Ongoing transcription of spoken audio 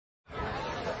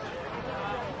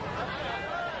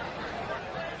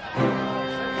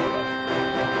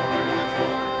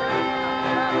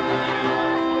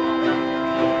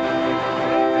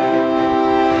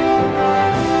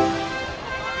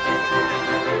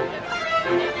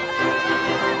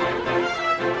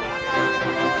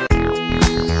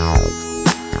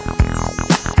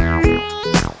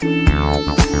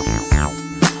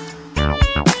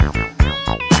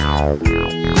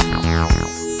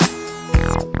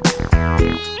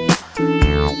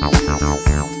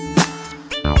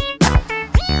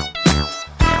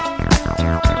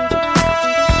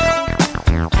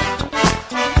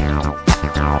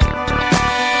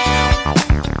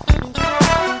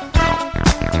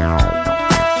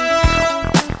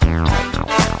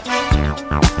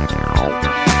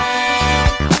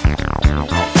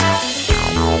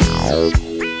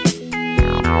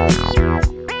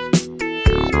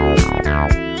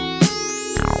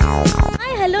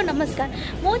नमस्कार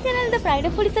मो channel the Friday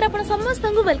food sir आप समस्त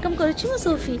को वेलकम करुच्ची मो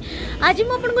सोफी। आज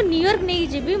मुझे न्यूयॉर्क नहीं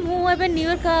जी मुझे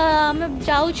न्यूयॉर्क आम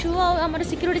जाऊँ आम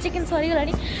सिक्योरिटी चेकिंग सरीगला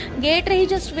गेट रे ही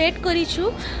जस्ट वेट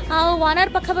करूँ 1 आवर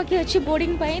पखापाखि अच्छी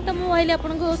बोर्डिंग तो मुझे कहली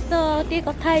आपको टे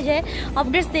कथा जाए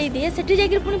अपडेट्स दे दिए सेठी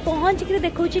जाकर पुणी पहुँचिक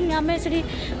देखा आम से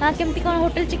केमती कौन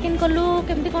होटेल चेकिंग कलु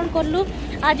केमती कौन कलु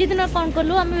आज दिन कौन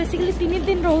कलु आम बेसिकली 3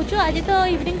 दिन रोचु आज तो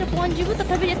इवनिंग पहुँच जीवु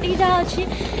तथापि जी जहाँ अच्छी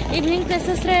इवनिंग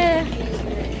प्लेसेस रे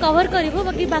कवर करूँ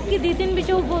बाकी 2 दिन भी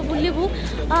जो बुलू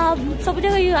सब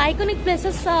जगह आइकनिक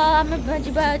प्लेसेस आम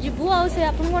जीवु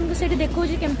आपको देखा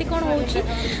केमती कौन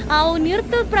हो न्यूयॉर्क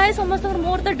तो प्राय समस्त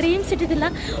मोर तो ड्रीम सिटी थिला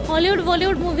हॉलीवुड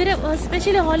बॉलीवुड मूवी रे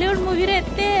स्पेशली हॉलीवुड मूवी रे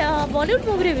एते बॉलीवुड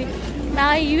मूवी रे भी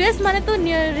यूएस माने तो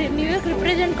न्यूयॉर्क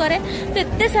रिप्रेजेंट करे तो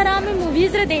एते सारा आम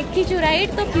मूवीज रे देखीचु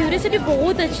राइट तो क्यूरियोसिटी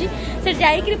बहुत अच्छी से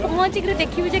जाइक पहुँचिक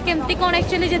देखी जे केमती कौन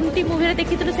एक्चुअली जमती मूवी रे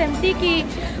देखी सेमती कि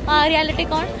रियलिटी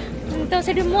कौन तो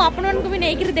से मुझे भी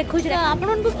नहीं देखुच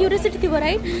आपको क्यूरियोसिटी थी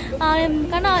राइट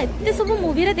कारण एत सब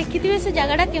मूवी रे देखी थे से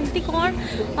जगह केमती कौन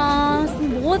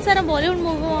बहुत सारा बॉलीवुड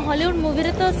हॉलीवुड मूवी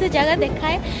रे तो से जगह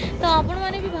देखाए तो आपण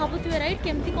मैंने भी भावुवे राइट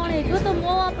केमती कौन हो तो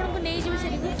मुझे आपको नहीं जी से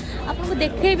आपको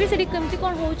देखेबी से केमती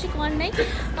कौन हो कौन नहीं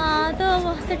तो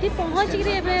से पहुँचिक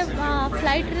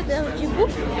फ्लाइट रे जीवु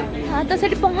तो से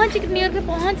पहुँचिक न्यूयॉर्क रे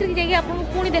पहुँचिक जाइए आपको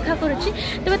पुणी देखा करुच्ची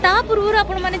तेज ता पूर्व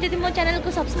आप मो चैनल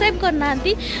को सब्सक्राइब करना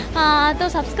तो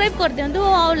सब्सक्राइब कर दिंतु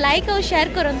और लाइक और शेयर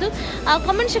करूँ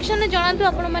कमेंट सेक्शन में जनातु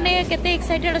आपण मैंने केते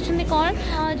एक्साइटेड अच्छा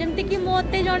कौन जमती कि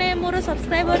मते जड़े मोर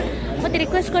सब्सक्राइबर मत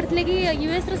रिक्वेस्ट करते कि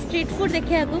यूएस रो स्ट्रीट फूड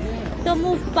देखा तो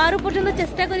मु पार पर्यंत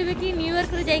चेष्टा करी कि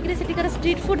न्यूयॉर्क रे जाइक सेठिकार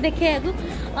स्ट्रीट फूड देखा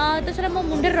तो सर मो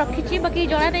मुंडे रखी बाकी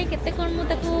जना नहीं केते कौन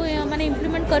मुझे माने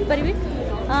इम्प्लीमेंट कर पारिबी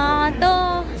तो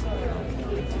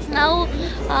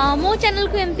मो चैनल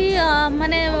को एमती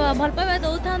माने भल पाइबा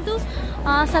दौ था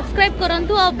सब्सक्राइब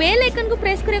करूँ और बेल आइकन को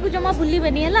प्रेस करने को जमा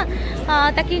भूलबेनी है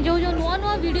ताकि जो जो नुआ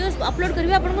नुआ वीडियोस अपलोड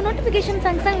करेंगे आपको नोटिफिकेशन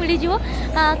संगे संगे मिल जाव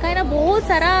कहीं बहुत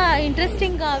सारा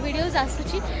interesting videos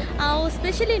आसूची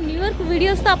specially New York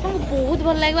videos तो आपको बहुत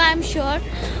भल लगे आई एम श्योर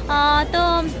तो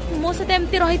मो सहित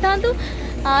एमती रही था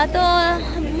तो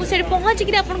मुझे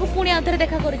पहुँचिक आपको पुणी आउ थे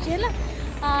देखा करुँची है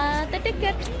तो टेक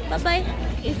केयर बाय बाय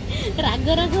राग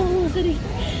राग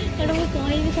कौन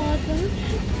कहबी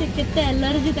समस्त केते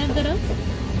एलर्जी तर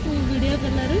वीडियो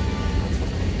कलर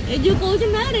ए जो कौन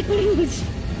ना रेकर्डिंग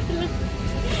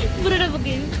पूरा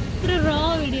पके पूरा र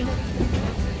वीडियो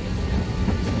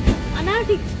अना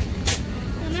ठीक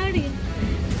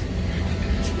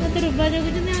मत रूपा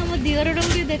जगुच आम दिवर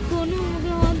टाइम देखुनु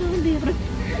हाँ तुम दिवर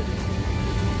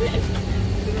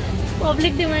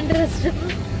पब्लिक डिमांड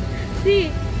सी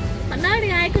ना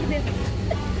हाई कर दे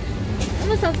हम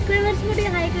सब्सक्राइबर्स को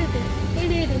हाई कर दे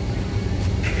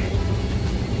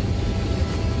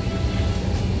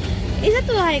ये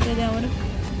तो हाई कर दे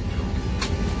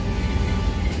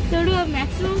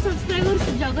मैक्सिमम सब्सक्राइबर्स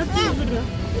जगत सिंहपुर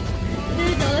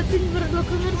लोक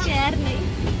केयर नहीं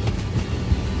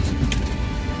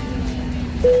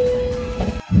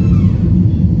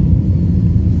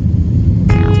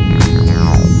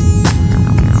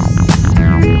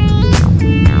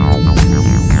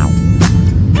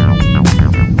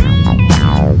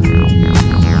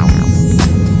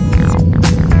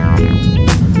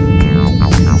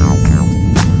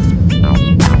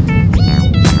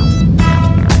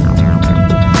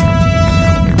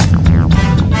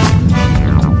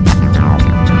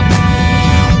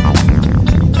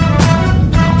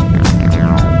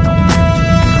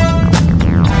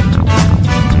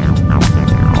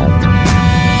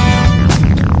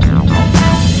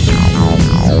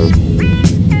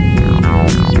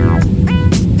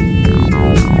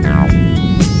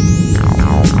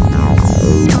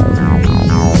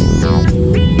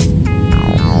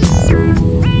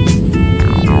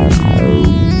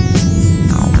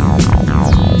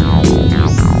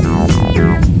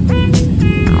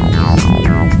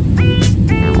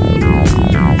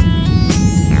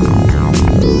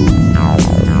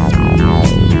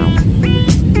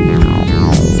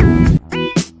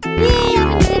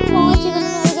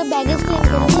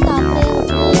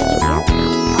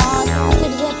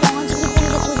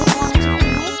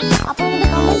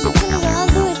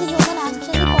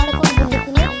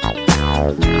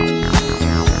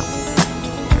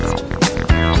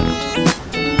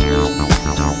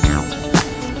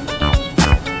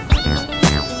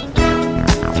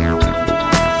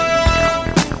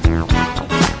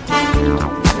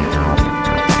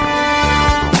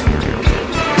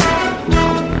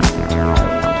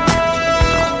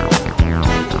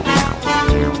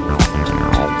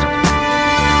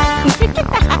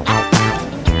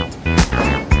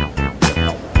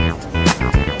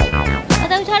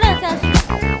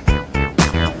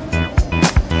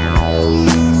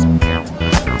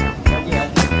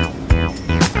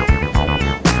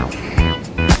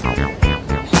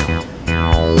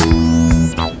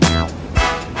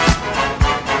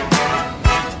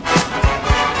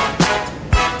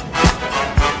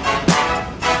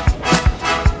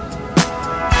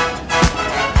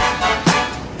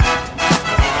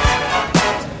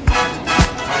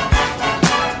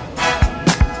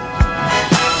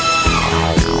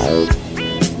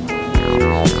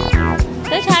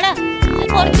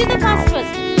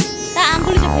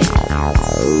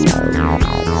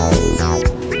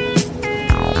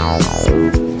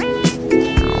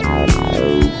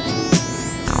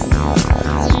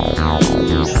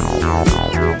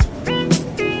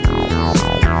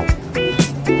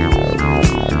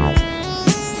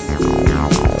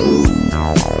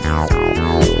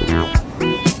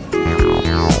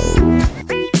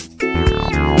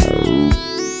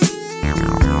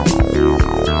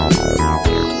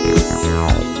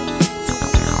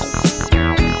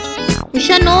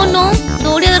नो नो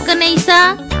दौड़िया दरकार नहीं ईशा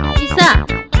ईशा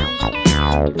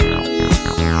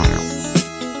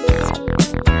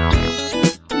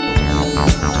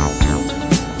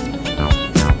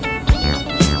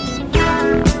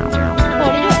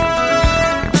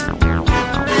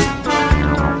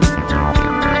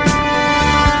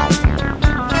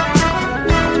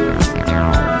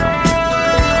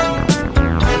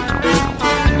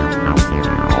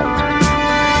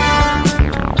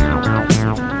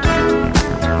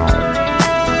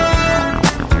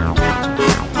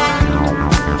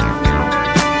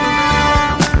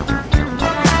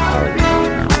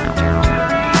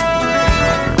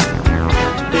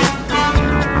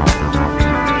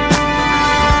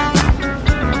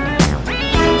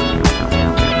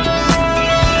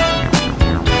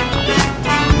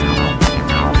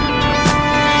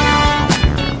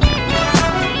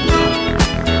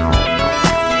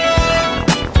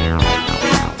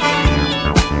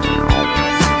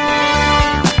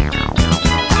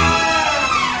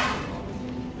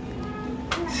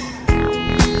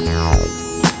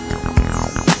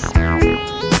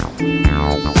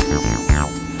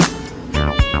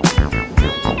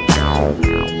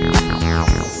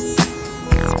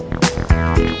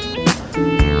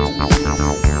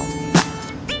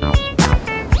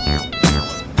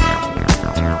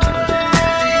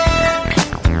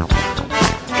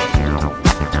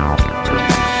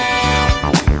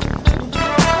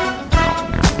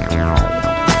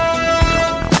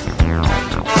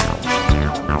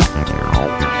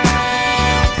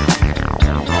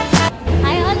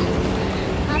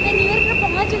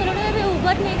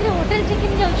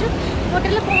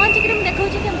होटेल पहुँच देखा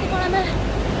केमती कौन आम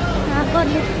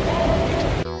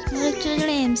एक्चुअली जो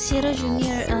एमसीए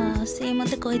जूनियर से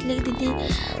मत कहते कि दीदी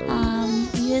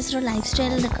यूएस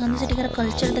लाइफस्टाइल देखते सेठिकार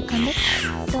कल्चर देखते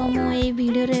तो मुझे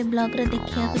वीडियो रे ब्लॉग रे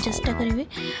देखा चेष्टा करी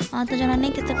तो जना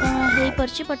नहीं केते कौन हो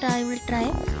पार्ची बट आई विल ट्राए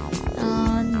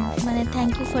माने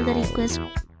thank you for the request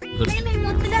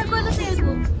मत जा कहलो से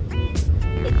को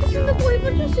एते सुंदर कोई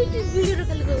पर से वीडियो रे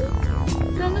कल को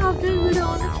संग आफ्टर वीडियो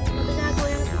ऑन मत जा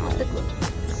कोया मत को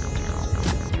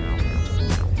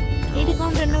एडी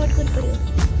कौन रेनोवेट कर परियो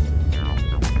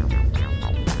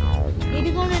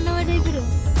एडी कौन रेनोवेट हे परियो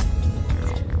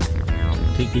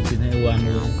ठीक किछि नै वन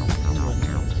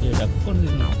से रखन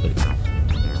न कर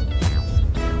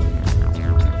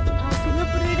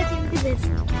सिंगापुर एटा केमती बेस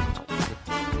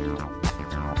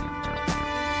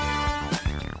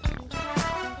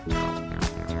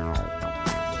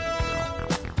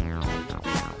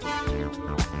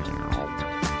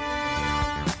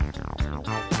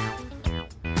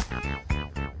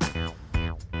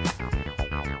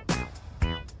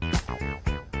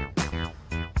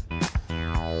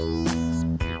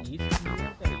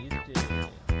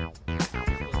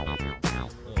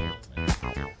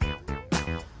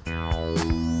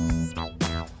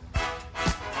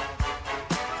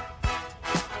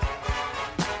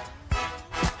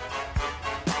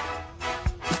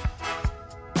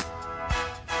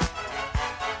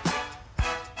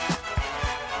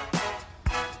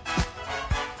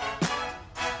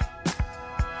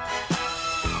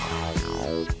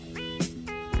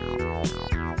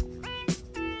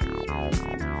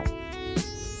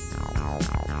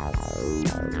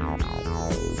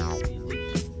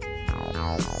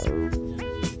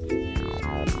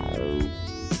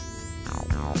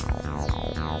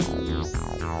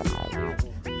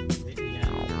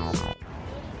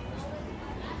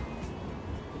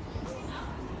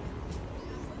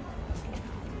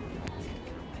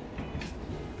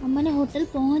मैंने होटल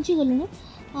पहुँची गलुनु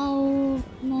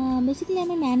बेसिकली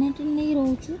आम मैनहट्टन नहीं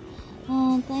रोचु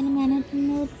कहीं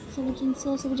मैनहट्टन सब जिन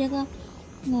सब जगह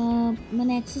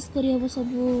माने एक्सेस करहब सब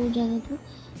जगह को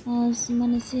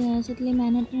माने से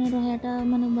मैनहट्टन रहाटा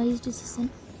माने वाइज डिसीजन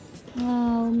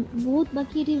बहुत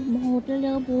बाकी होटल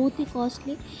जगह बहुत ही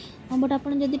कॉस्टली बट आप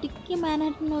टिके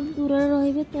मैनहट्टन दूर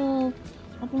रे तो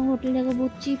आप होटल जगह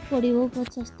बहुत चीप पड़ो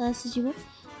बहुत सस्ता आसीज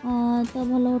तो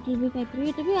भल होटल भी पाइपर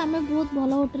ये भी आम बहुत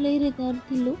भल होटल ही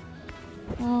थी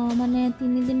माने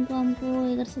 3 दिन को आमको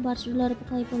 $1112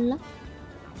 पकाई पड़ला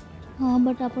हाँ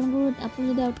बट आपको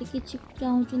आप चिप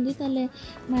चाहूँगी ताले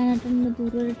मैनहट्टन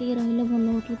दूर रे रही भल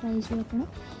होटल पाइबे आप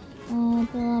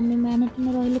तो आम मैनहट्टन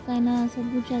रही कहीं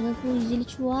सब जगह को इजिली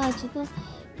छुआ अच्छे तो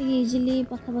इजिली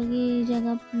पखापाखि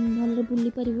जगह भल बुली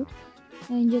पारू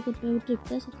एंजॉय कर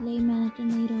ट्रिपटा से मैनहट्टन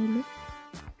नहीं रही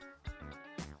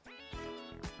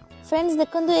फ्रेंड्स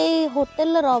देखो ये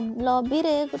होटेल लॉबी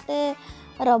रे गोटे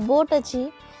रोबोट अच्छी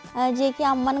जे कि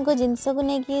आम मान जिनस को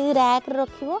लेकिन रैक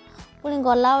रखिबो पुणी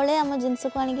गला बेले आम जिनस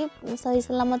को आनिकी सही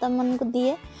सलामत आम को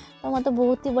दिए तो मत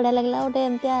बहुत ही बढ़िया लगला गोटे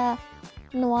एमतिया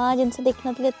नुआ जिनस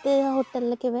देखना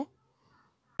होटेल के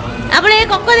अपने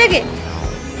कक देखे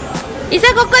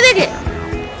ईशा कक देखे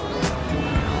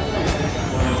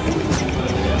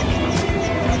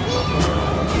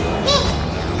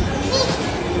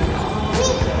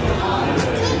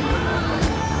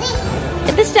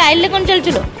एते स्टाइल कौन चल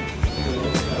चलो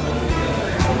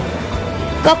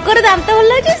कक्कर दाम तो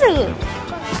भल अच्छे सब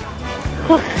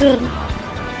कक्कर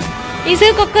ये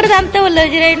सब कक्कर दाम तो भल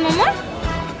अच्छे राइट मामा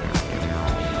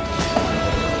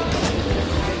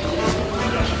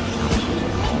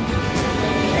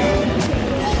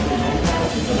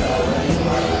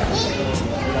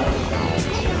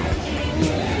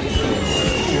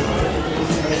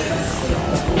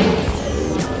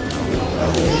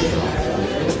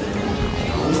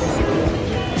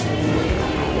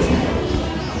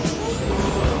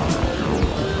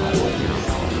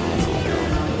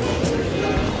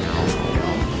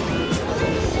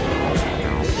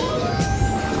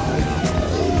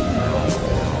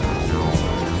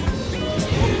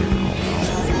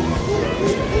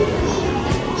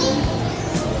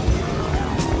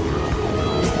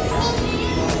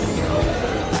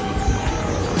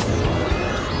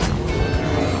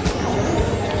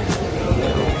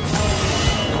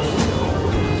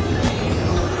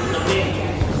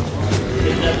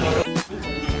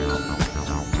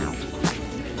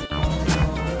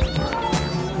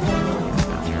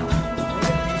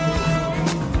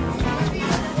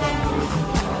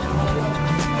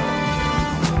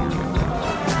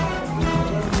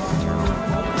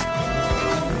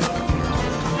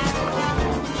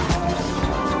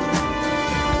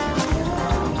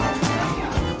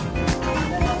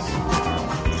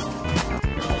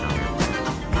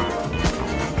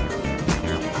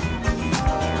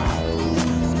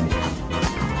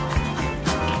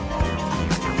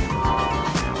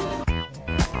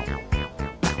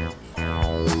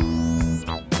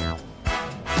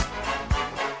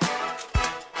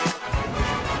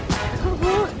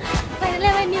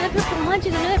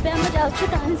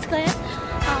डांस का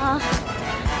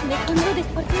देखो देख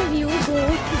पार्थे व्यू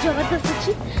बहुत जबरदस्त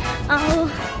अच्छी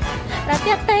रात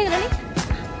 8टा है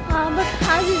बट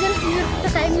आज यूजुअल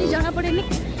टाइम नहीं जाना पड़े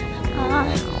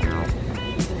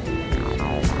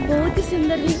बहुत ही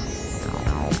सुंदर व्यू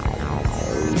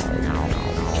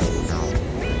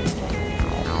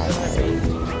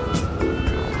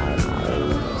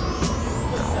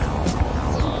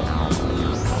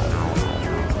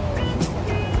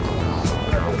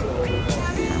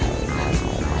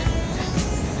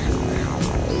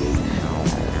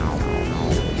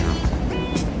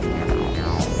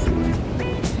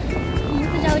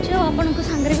आपण को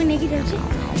सांगरे भी नहीं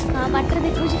जाऊँ बाटर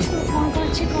देखो कौन कौन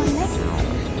अच्छे कौन नहीं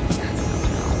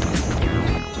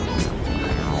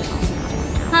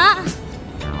हाँ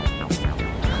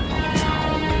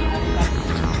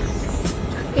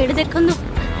ये देखो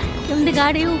केमती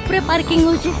गाड़ी ऊपर पार्किंग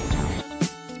हो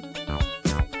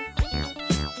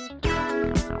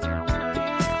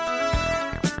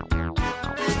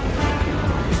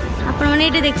आपण मैंने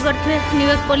ये देख पारे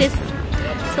न्यूयॉर्क पुलिस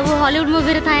सब हॉलीवुड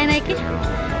मूवी रे थाए ना कि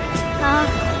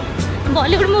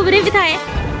बॉलीवुड मूवी रे भी थाए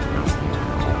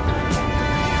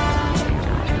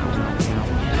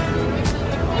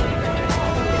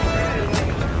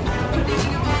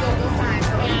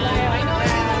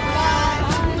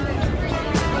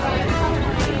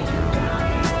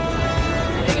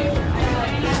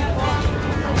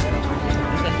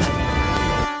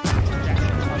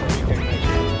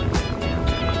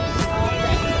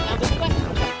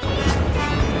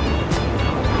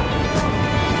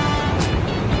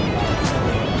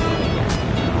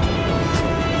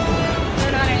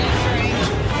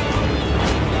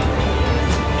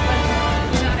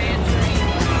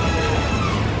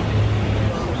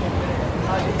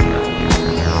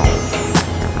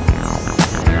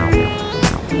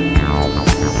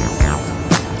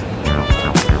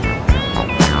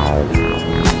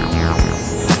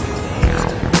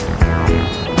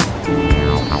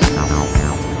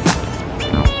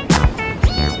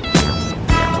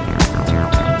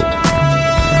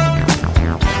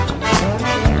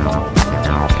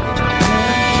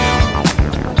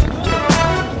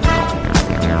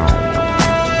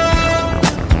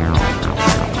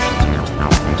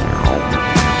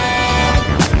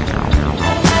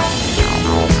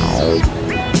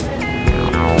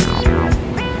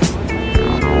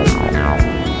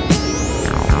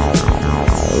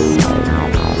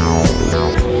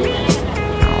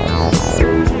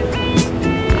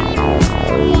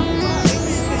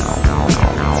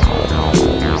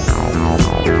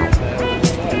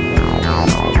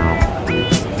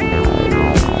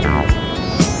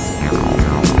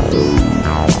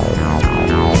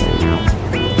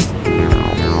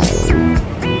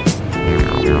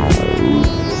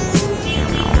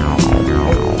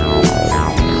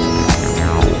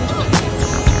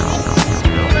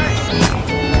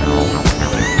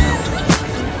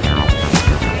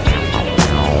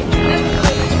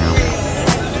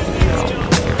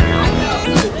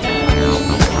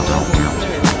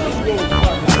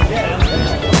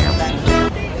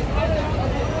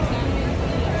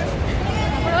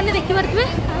देखिपे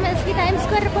आम आसिक टाइम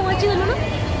स्क्वायर पहुँची गलुनु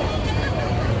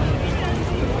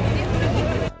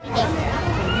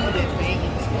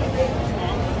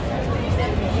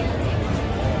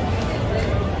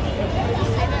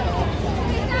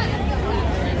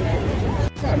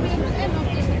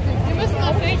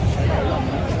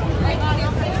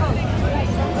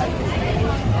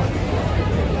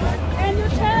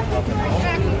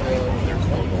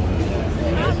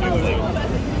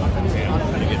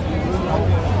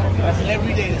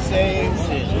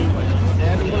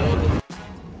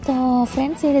तो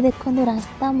फ्रेंड्स ये देखो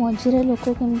रास्ता मझे लोक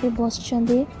केमती बस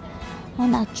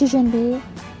नाचुं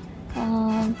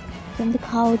केमती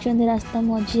खाऊँ रास्ता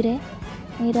मझे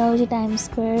यहाँ हूँ टाइम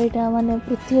स्क्वायर यहाँ माने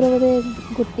पृथ्वी बोधे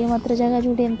गोटे मात्र जगह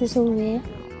जो एमती सब हुए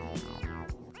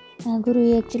आगुरी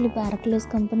ये एक्चुअली बारक्लेस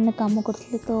कंपनी में काम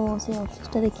करते तो से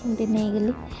ऑफिसटा देखी नहीं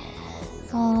गली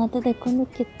तो देखो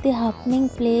केते हैपनिंग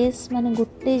प्लेस माने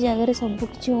गोटे जगह सब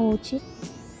किसी हो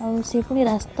से पुणी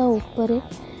रास्ता ऊपर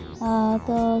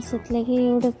तो से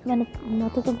गोटे माने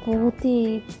मत तो बहुत ही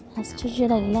आश्चर्य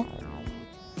लगला।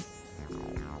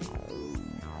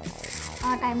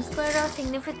 टाइम स्क्वायर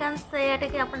सिग्निफिकेंस ये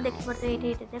कि आप देखिपे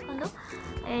ये देखो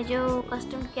ये जो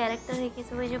कस्ट्यूम क्यारेक्टर है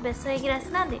सब जो बेस होकर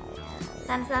आसना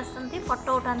से आसती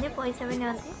फोटो उठाती पैसा भी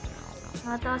नियंती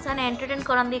तो से एंटरटेन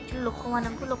करती एक्चुअली लोक मैंने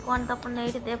तो अपने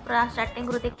पूरा स्टार्टिंग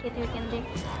रू देखिए केमती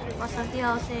बसती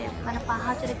से मैंने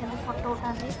पहाच फोटो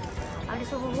उठाती आगे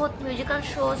सब बहुत म्यूजिकल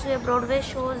शोज हुए ब्रॉडवे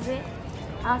शोज हुए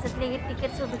से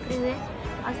टिकेट सब बिक्री हुए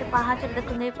आ से पहाच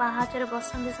देखते पहाचर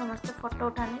बसती समस्त फोटो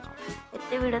उठाने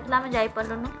एत भिड़ था आम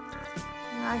जापरूँ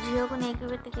झील को लेकिन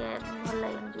भी भल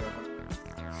लगे झील को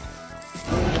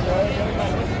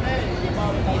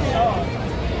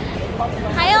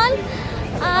हाय ऑल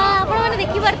आपण मैंने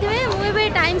देखिपे मुझे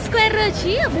टाइम स्क्वायर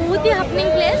अच्छी बहुत ही हैपनिंग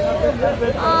प्लेस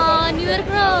न्यूयॉर्क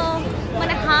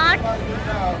माने हार्ट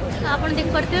आप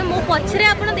देखिपे मो पछरे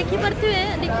आप देखिपे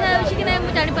देखा कि ना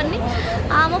मुझे जापारे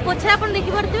मो पछरे आप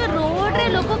देखिपे रोड रे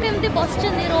लोक केमती बस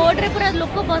रोड रे पूरा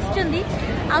लोक बस जो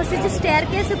स्टेयर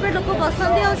केस लोक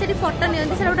बसती फोटो नि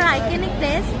गोटे आइकनिक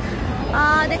प्लेस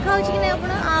देखा कि ना आप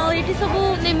सब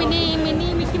मिनी मिनी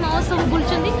मिकी माउस सब बुलूँ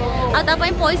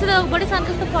पैसा देवा पड़े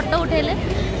सारे फोटो उठेले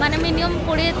माने मिनिमम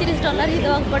 $20-30 ही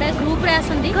देवा पड़े ग्रुप रे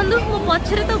आसती देखो मो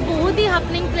पछरे तो बहुत ही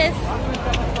हैपनिंग प्लेस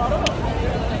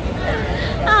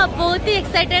बहुत ही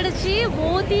एक्साइटेड अच्छी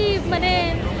बहुत ही माने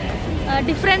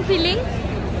डिफरेंट फीलिंग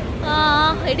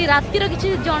ये रातिर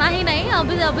किसी जना ही नहीं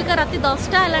अबिका राति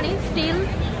 10टा है स्टिल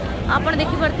आप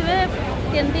देखिपे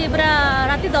केमती पूरा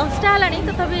राति 10टा है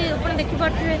तथापि आप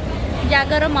देखिपे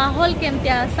जगार माहौल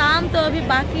केमतिया शाम तो अभी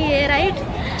बाकी है राइट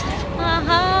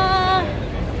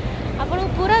आप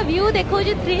पूरा व्यू देखो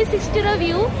 360 रो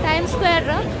व्यू टाइम स्क्वायर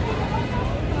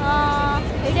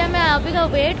ये आम अबिका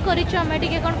वेट करें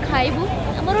कौन खाइबू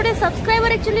आमर गोटे सब्सक्राइबर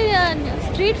एक्चुअली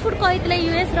स्ट्रीट फूड कहते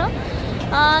यूएस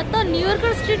तो न्यूयॉर्क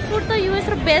स्ट्रीट फूड तो यूएस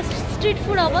बेस्ट स्ट्रीट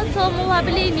फूड हम सो मुझे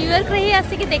भाविली न्यूयॉर्क ही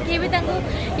आसिक देखेबी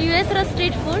यूएस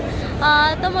स्ट्रीट फूड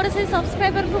तो मोर से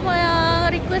सब्सक्राइबर को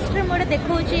रिक्वेस्ट रे मोटे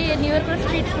देखा न्यूयॉर्क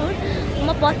स्ट्रीट फूड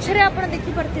मो पछरे आप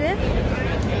देखिपे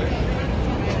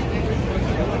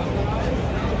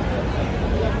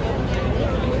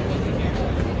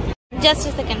just a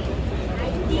second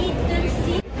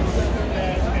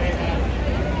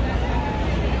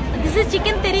this is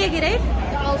chicken teriyaki right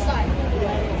outside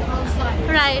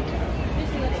right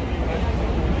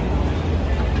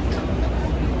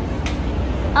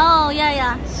oh yeah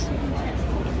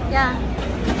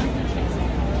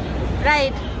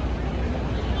right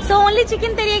so only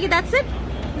chicken teriyaki that's it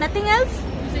nothing else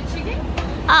is it chicken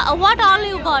what all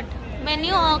you got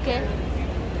menu okay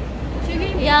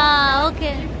chicken yeah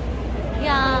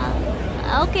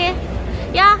okay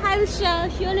yeah I will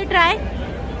surely try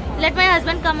let my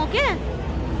husband come okay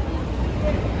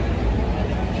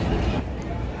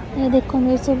ये देखो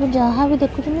ये सब जहाँ भी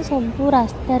देखुँ सब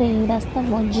रास्ता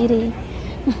मझे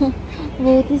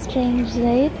बहुत ही स्ट्रेंज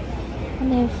राइट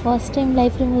मैंने फर्स्ट टाइम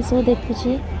लाइफ रे मुझे सब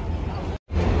देखुची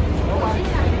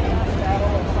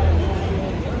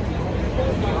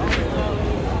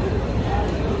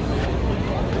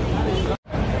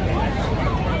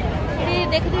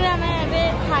देखते आम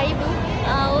खाइबू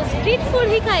स्ट्रीट फूड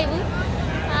ही खाइबू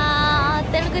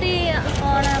तेणुक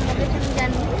कौन मगेज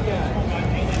जानी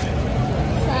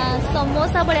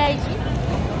समोसा बढ़िया एक्चुअली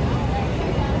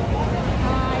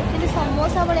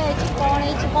समोसा बढ़िया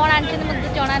कौन आनी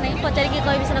मतलब जना नहीं पचारिक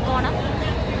कह सर कौन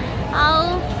आउ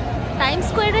टाइम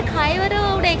स्क्वायर खाइबार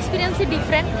गोटे एक्सपीरियंस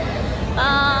डिफरेंट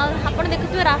आप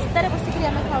देखुए रास्तार बसिक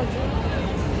आम खाऊ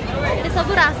सब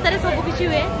रास्तार सब किसी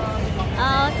हुए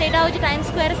सेटा हूँ टाइम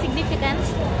स्क्वायर सिग्निफिकेंस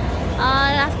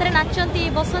रास्ता नाचती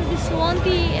बसती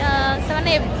शुअती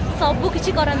से सबू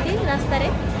किसी करती रास्ता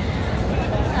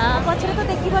पचर तो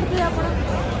देखिपे आप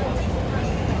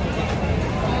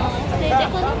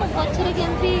देखो पचर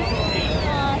केमती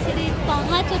से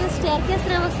पहाचर स्टेयरकेस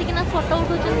रे बसिकिना फोटो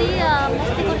उठाउछन्ती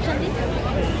मस्ती करुछन्ती।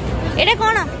 एटा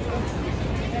कोन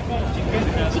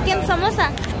चिकन समोसा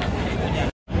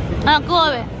हाँ को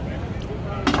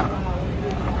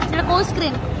एटा को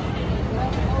स्क्रीन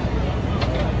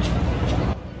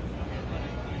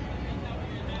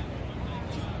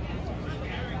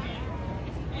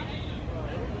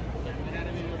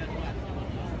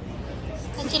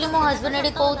एक्चुअली मो हस्बैंड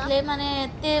ये कहते माने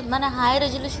एते माने हाई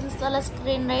रेजोल्यूशन वाला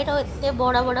स्क्रीन राइट और एते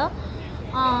बड़ा बड़ा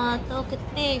तो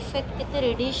केते इफेक्ट केते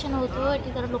रेडिएशन होतो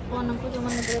एठिकार लोक मन को जो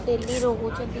माने डेली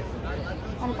रोचंती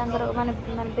माने तांकर माने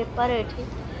माने पेपर एठी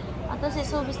तो से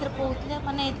सब विषय कहते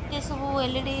माने एते सब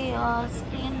एलईडी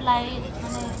स्क्रीन लाइट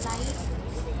माने लाइट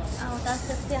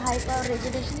हाई पावर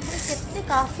रेजोल्यूशन केते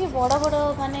काफी बड़ा बड़ा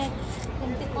माने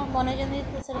केमती कौन बने जंदी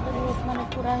तो बहुत माने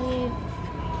पूरा ही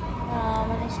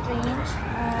माने स्ट्रेंज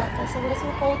तो से सब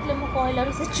कहते मुझे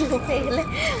कहलू से चुप हो गले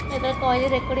जो कहली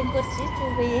रेकर्डिंग कर चुप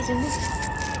हो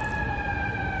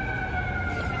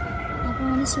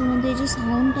शुणते जो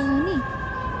साउंडटा होनी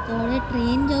तले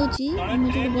ट्रेन जाऊँगी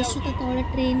जो बसु तो तले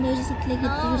ट्रेन जाऊँगी से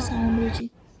साउंड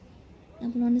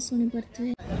हो शुणी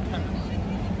पारे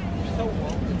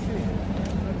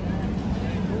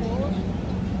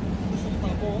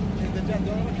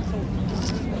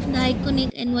the iconic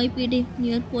NYPD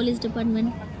New York police department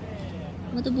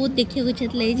मत बहुत देखा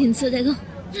ये जिनस जाक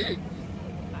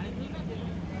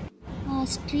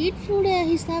स्ट्रीट फूड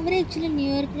हिसाब से एक्चुअली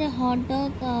न्यूयॉर्क रे हॉट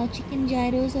डॉग चिकन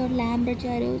जायरोस और लैम्ब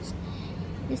जायरोस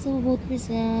ये सब बहुत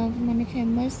माने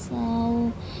फेमस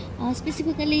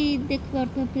स्पेसिफिकली देख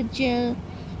पार्थ प्रिजेल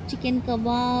चिकन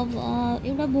कबाब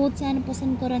एगुड़ा बहुत सारे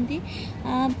पसंद करती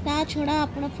ता छड़ा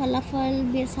आप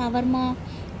फलाफल सावरमा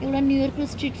एगुड़ा न्यूयॉर्क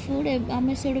स्ट्रीट फूड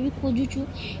आम से भी खोजुचु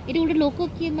ये गोटे लोक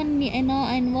किए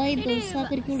एनवाई डोसा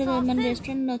करके गोटे माने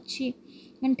रेस्टोरेंट अच्छी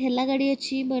माने ठेला गाड़ी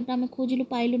अच्छी बट आम खोजिलु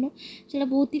पाइलुनु से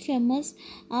बहुत ही फेमस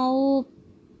आउ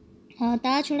हाँ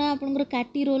ता छड़ा आपंकर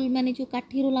काटी रोल माने जो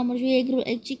काठी रोल आम जो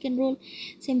एग चिकेन रोल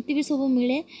सेमती भी सब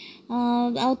मिले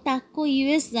आउ ताको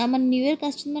यूएस माने न्यूयॉर्क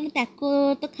आसछन माने ताको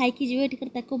तो खाइकी जीवे एठिकर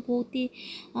ताको बहुत ही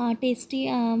टेस्टी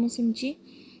मैं सुनची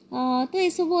तो ये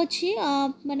सब अच्छी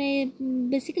माने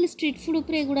बेसिकली स्ट्रीट फूड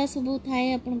उपर एगुड़ा सब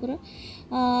थाए आपंकर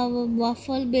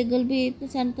वाफल बेगल भी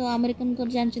तो अमेरिकन कर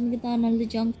जानछन कि ता नल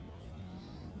जंक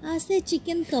से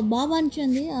चिकन कबाब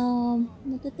आनछन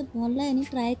मते तो भल लागेनी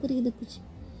ट्राए करके देखुची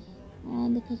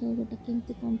देखा जाओ गोटा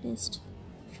केमती कौन टेस्ट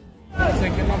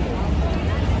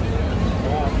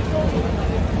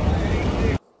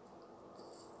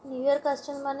न्यूयॉर्क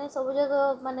आसछन माने सब जगह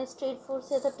माने स्ट्रीट फूड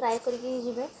से तो ट्राए करके ही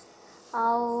जीवे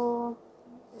आउ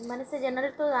माने से जनरल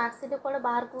तो आसते कोड़े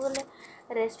बाहर को गले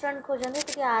रेस्टोरेंट खोजते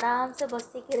तो आराम से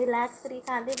बसिक रिलैक्स करी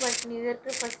खाते बट न्यूयॉर्क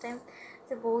रे फर्स्ट टाइम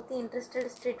से बहुत ही इंटरेस्टेड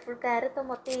स्ट्रीट फूड खाए तो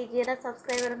मत ये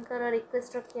सब्सक्राइबर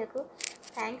रिक्वेस्ट रखिया को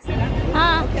थैंक्स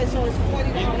हाँ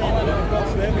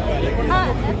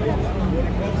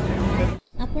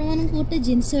आपण मान गोटे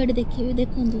जिनस देखिए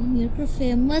देखो न्यूयॉर्क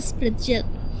फेमस प्रेचेल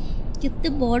केते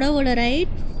बड़ बड़ राइट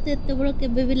तो बड़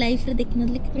केबे भी लाइफ रे देखि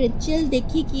नथले प्रेचेल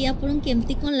देखिकी आपन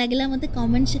केमती कोन लागला मते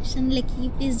कमेंट सेक्शन लिखि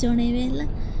प्लीज जणेबे हला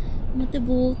मते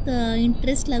बहुत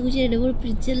इंटरेस्ट लागु जे एडे बड़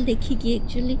प्रेचेल देखिकी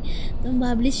एक्चुअली तो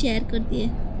भाबली शेयर कर दिए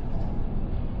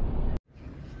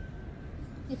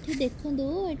एठी देखंदो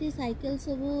एठी साइकिल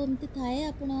सब एमती थाए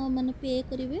आपण माने पे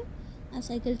करिवे आ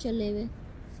साइकिल चलेबे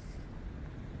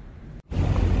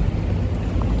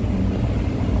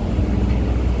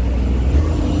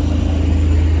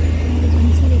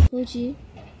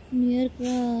न्यूयॉर्क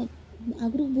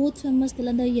आगु बहुत फेमस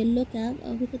था द येलो कैब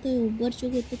अभी तो उबर जो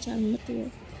एत चल न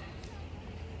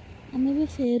आम भी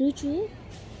फेरुचु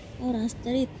और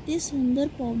रास्तार एत सुंदर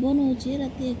पवन हो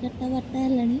रात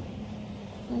 11-12 है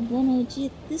पवन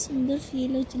हो सुंदर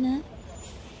फील होना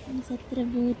से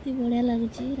बहुत ही बढ़िया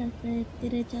लगुच रास्ता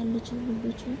एत चलुचु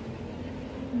बुलुचु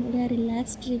बढ़िया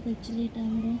रिलैक्स ट्रिप एक्चुअली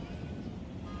टाइम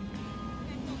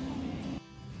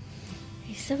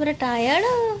पूरा टायर्ड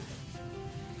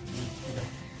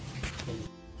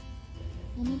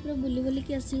आम पूरा बुली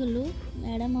बुलिकी आसीगलु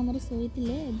मैडम आमर शोते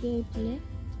एवं उठिले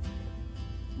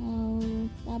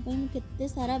केते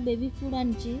सारा बेबी फूड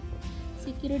आनी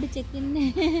सिक्योरिटी चेकिन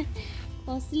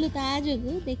फसिलु ता जो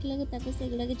देखला से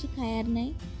गुड़ा कि खायार ना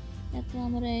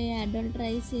आमर एडल्ट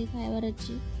राइस खाइबार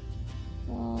अच्छी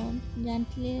तो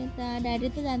जानते डैडी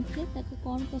तो जानते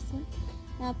कौन पसंद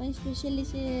तापाई स्पेशली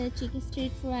से चिकन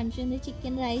स्ट्रीट फूड आनी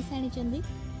चिकन राइस आनी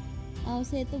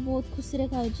से तो बहुत खुशी रे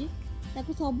खाऊची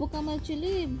ताकू सब काम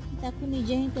एक्चुअली ताकू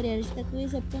निजे ही करार ताकू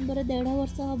सेप्टेम्बर 1.5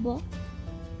 वर्ष हम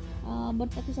बट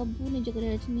ताकू सब निजे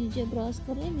करार निजे ब्रश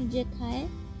करे निजे खाए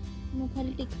मु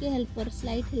खाली टिके हेल्पर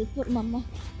स्लाइट हेल्पर मामा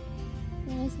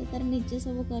तो से तार निजे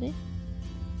सब करे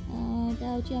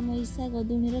हूँ आम ईशा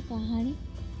गदुणीर कहानी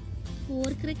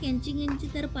फोर्क रे केंची केंची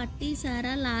तार पाटी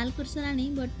सारा लाल कर साराणी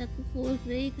बट ताकू फोर्क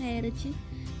रे खायार अच्छी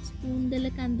स्पून देले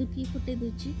कांदुकी फुटे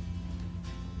दूची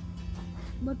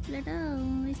but पिलाटा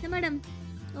Isha madam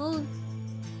O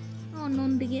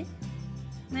known टिके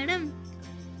मैडम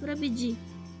पूरा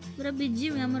बिजी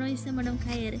आमर ईशा मैडम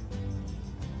खाइबारे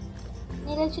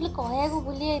मेरे एक्चुअली कहया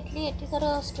बुली जाइए ये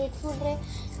तार स्ट्रीट फूड रे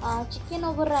चिकेन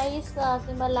ओवर राइस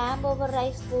कि लैम्ब ओवर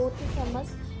राइस बहुत ही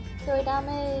फेमस तो यहाँ आम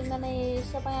मैंने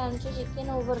आनी चिकेन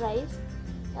ओवर राइस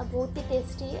बहुत ही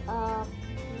टेस्टी आम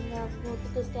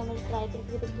ट्राए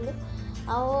करके देखिलु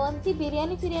आमती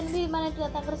बिरियानी फिरियानी भी माने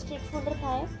स्ट्रीट फूड रे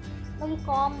थाए बाकी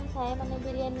कम थाए माने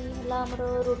बिरियानी है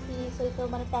आमर रोटी सहित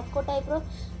माने टाको टाइप रो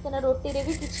रोटी रे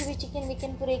भी किसी भी चिकेन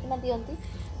विकेन पूरेकिना दियंती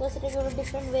तो से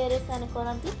डिफरेंट वे रे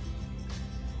करती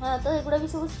तो एगुड़ा भी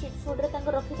सब स्ट्रीट फूड रे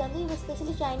रखी था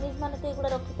स्पेशली चाइनीज माने तो एगुड़ा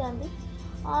रखी था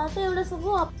तो एगुड़ा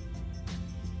सब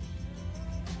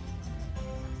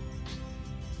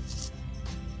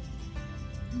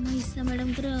ईशा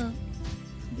मैडम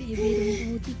बेबी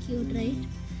बहुत ही क्यूट राइट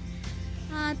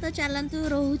हाँ तो चलतु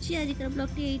रोची आजिकार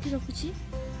ब्लॉग टी ये रखुची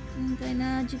कहीं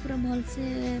आज पूरा भल से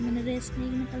मैंने रेस्ट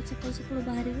नहीं कल सकाल सकाल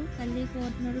बाहर काली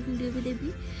परदिन वीडियो भी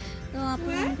देवी तो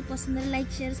आपको पसंद है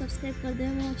लाइक शेयर सब्सक्राइब कर दे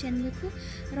मो चैनल को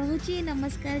रोची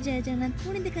नमस्कार जय जगन्नाथ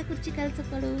पुणी देखा कर कल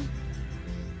सकाल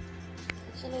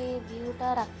एक्चुअली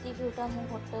व्यूटा राति व्यूटा मो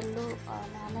होटेल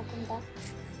नानकुंडा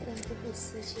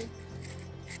बसी